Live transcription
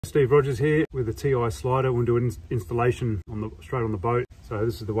Steve Rogers here with the TI slider. We'll do an installation straight on the boat. So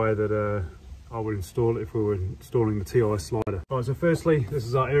this is the way that I would install it if we were installing the TI slider. Right, so firstly, this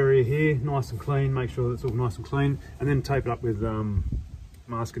is our area here, nice and clean. Make sure it's all nice and clean, and then tape it up with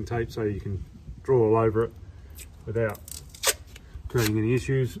masking tape so you can draw all over it without creating any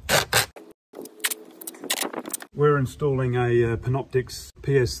issues. We're installing a Panoptix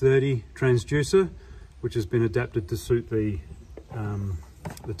Ps30 transducer, which has been adapted to suit the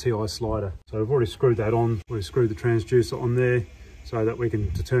TI slider. So I've already screwed that on. We've screwed the transducer on there so that we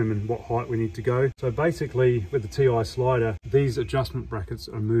can determine what height we need to go. So basically with the TI slider, these adjustment brackets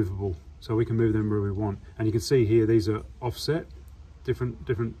are movable, so we can move them where we want. And you can see here, these are offset,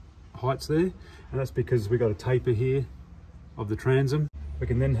 different heights there. And that's because we got a taper here of the transom. We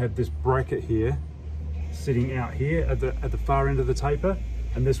can then have this bracket here sitting out here at the far end of the taper,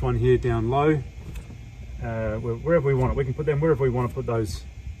 and this one here down low, wherever we want it. We can put them wherever we want to put those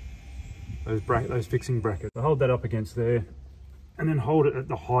fixing brackets. So hold that up against there and then hold it at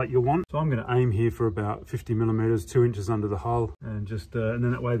the height you want. So I'm going to aim here for about 50 millimeters, 2 inches under the hull, and just and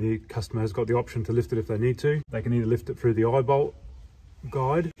then that way the customer has got the option to lift it if they need to. They can either lift it through the eye bolt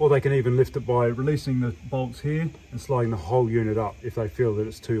guide, or they can even lift it by releasing the bolts here and sliding the whole unit up if they feel that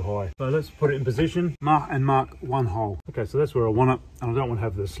it's too high. So let's put it in position, mark one hole. Okay, so that's where I want it, and I don't want to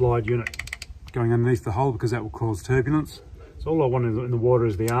have the slide unit going underneath the hull because that will cause turbulence. So all I want in the water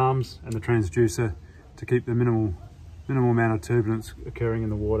is the arms and the transducer to keep the minimal amount of turbulence occurring in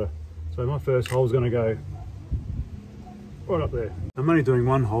the water. So my first hole is going to go right up there. I'm only doing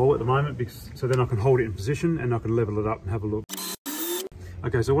one hole at the moment because so then I can hold it in position and I can level it up and have a look.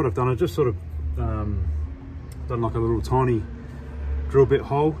 Okay, so what I've done, I've just sort of done like a little tiny drill bit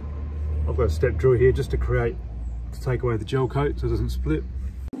hole. I've got a step drill here just to take away the gel coat so it doesn't split.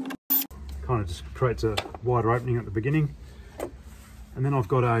 Kind of just creates a wider opening at the beginning. And then I've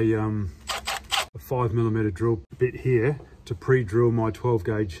got a 5mm drill bit here to pre-drill my 12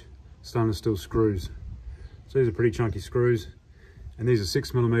 gauge stainless steel screws. So these are pretty chunky screws, and these are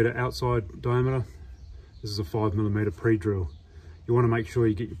 6mm outside diameter. This is a 5mm pre-drill. You want to make sure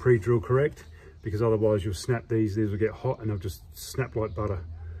you get your pre-drill correct, because otherwise you'll snap these will get hot and they'll just snap like butter.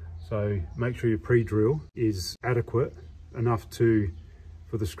 So make sure your pre-drill is adequate enough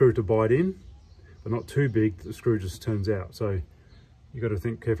for the screw to bite in, but not too big that the screw just turns out. So you've got to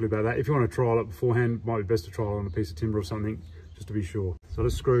think carefully about that. If you want to trial it beforehand, it might be best to trial on a piece of timber or something, just to be sure. So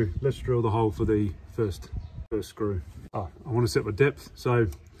let's drill the hole for the first screw. I want to set my depth, so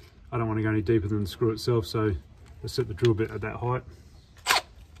I don't want to go any deeper than the screw itself, so let's set the drill bit at that height.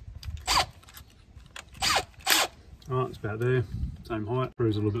 Alright, it's about there, same height.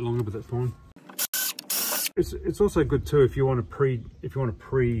 Screw's a little bit longer, but that's fine. It's also good too if you want to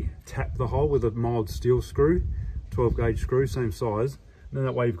pre-tap the hole with a mild steel screw, 12 gauge screw, same size. And then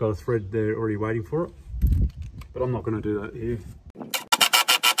that way you've got a thread there already waiting for it. But I'm not going to do that here.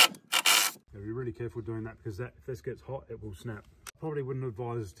 Be really careful doing that, because if this gets hot, it will snap. Probably wouldn't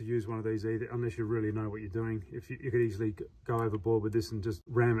advise to use one of these either unless you really know what you're doing. If you could easily go overboard with this and just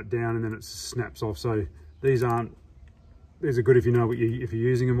ram it down and then it snaps off. So these are good if you know if you're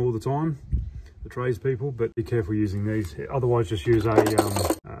using them all the time, the tradespeople, but be careful using these. Otherwise just use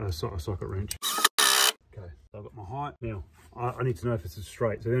a socket wrench. Okay, so I've got my height. Now I need to know if it's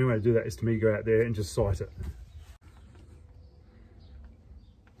straight. So the only way to do that is to me go out there and just sight it.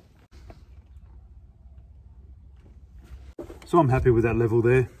 So I'm happy with that level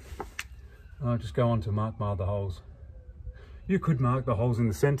there. I'll just go on to mark the holes. You could mark the holes in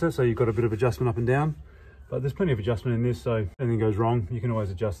the center so you've got a bit of adjustment up and down, but there's plenty of adjustment in this, so if anything goes wrong, you can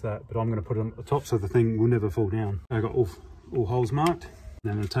always adjust that. But I'm going to put it on the top so the thing will never fall down. I've got all holes marked.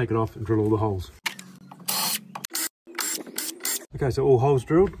 Now I'm going to take it off and drill all the holes. Okay, so all holes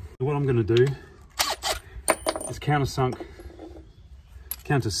drilled. What I'm going to do is countersink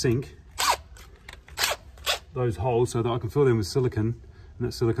those holes so that I can fill them with silicone, and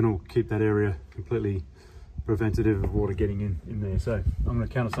that silicone will keep that area completely preventative of water getting in there. So I'm going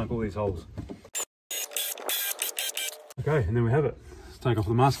to countersunk all these holes. Okay, and then we have it. Let's take off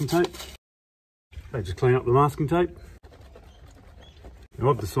the masking tape. Okay, just clean up the masking tape. Now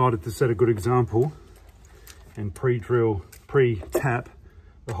I've decided to set a good example and pre-tap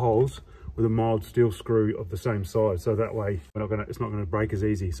the holes with a mild steel screw of the same size, so that way it's not going to break as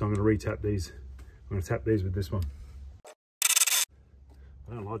easy. So I'm going to re-tap these. I'm going to tap these with this one.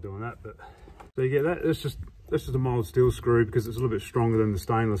 I don't like doing that, but so you get that. That's just a mild steel screw because it's a little bit stronger than the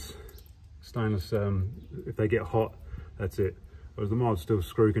stainless. If they get hot, that's it. Whereas the mild steel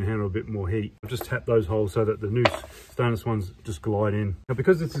screw can handle a bit more heat. I've just tapped those holes so that the new stainless ones just glide in. Now,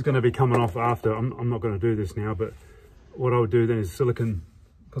 because this is going to be coming off after, I'm not going to do this now, but what I would do then is silicone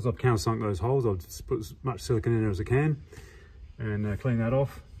because I've countersunk those holes, I'll just put as much silicone in there as I can and clean that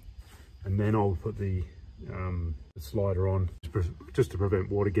off, and then I'll put the slider on just to prevent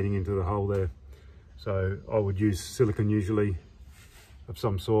water getting into the hole there. So I would use silicone usually of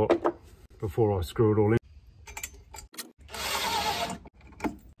some sort before I screw it all in.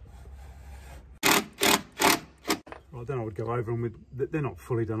 Well, then I would go over them with, they're not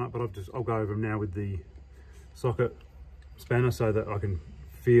fully done up, but I'll go over them now with the socket spanner so that I can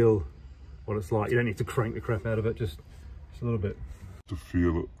feel what it's like. You don't need to crank the crap out of it, just a little bit to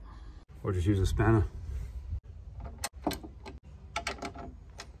feel it. Or just use a spanner.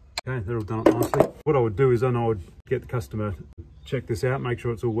 Okay, they're all done up nicely. What I would do is then I would get the customer to check this out, make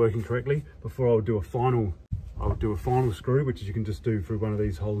sure it's all working correctly before I would do a final. I would do a final screw, which you can just do through one of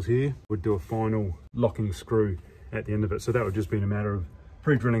these holes here. Would do a final locking screw at the end of it. So that would just be a matter of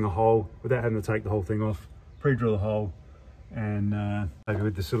pre-drilling a hole without having to take the whole thing off. Pre-drill the hole, and maybe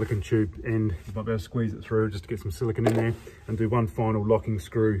with the silicone tube end, you might be able to squeeze it through just to get some silicone in there, and do one final locking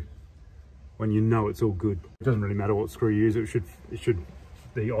screw when you know it's all good. It doesn't really matter what screw you use.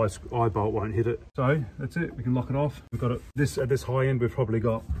 The eye bolt won't hit it. So that's it, we can lock it off. We've got it at this high end, we've probably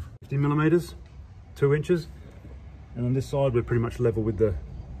got 50 millimeters, 2 inches, and on this side we're pretty much level with the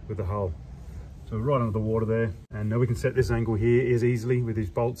hull. So we're right under the water there, and now we can set this angle here as easily with these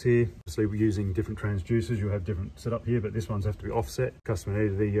bolts here. Obviously we're using different transducers, you'll have different setup here, but this one's have to be offset. Customer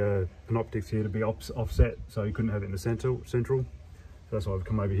needed the Panoptix here to be offset, so you couldn't have it in the central. So that's why I've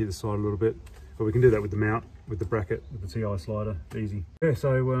come over here this side a little bit. But we can do that with the mount, with the bracket, with the TI slider, easy. Yeah, so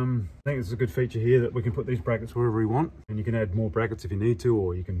I think it's a good feature here that we can put these brackets wherever we want, and you can add more brackets if you need to,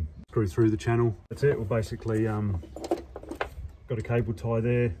 or you can screw through the channel. That's it. We'll basically got a cable tie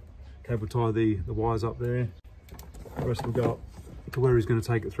there, cable tie the wires up there. The rest will go up to where he's going to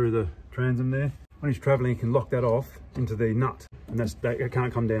take it through the transom there. When he's traveling, he can lock that off into the nut, and it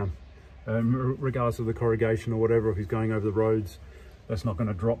can't come down. Regardless of the corrugation or whatever, if he's going over the roads, that's not going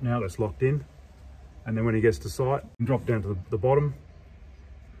to drop now, that's locked in. And then when he gets to site, he can drop down to the bottom,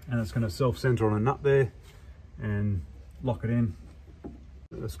 and it's going to self-center on a nut there and lock it in.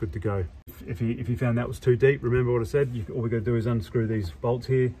 That's good to go. If you found that was too deep, remember what I said, all we got to do is unscrew these bolts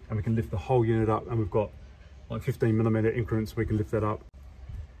here, and we can lift the whole unit up, and we've got like 15 millimeter increments, we can lift that up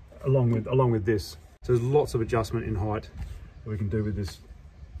along with this. So there's lots of adjustment in height that we can do with this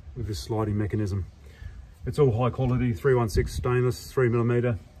sliding mechanism. It's all high quality 316 stainless, 3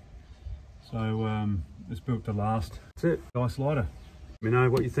 millimeter. So it's built to last. That's it, nice slider. Let me know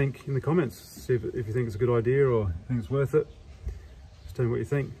what you think in the comments. See if you think it's a good idea or think it's worth it. Just tell me what you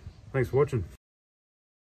think. Thanks for watching.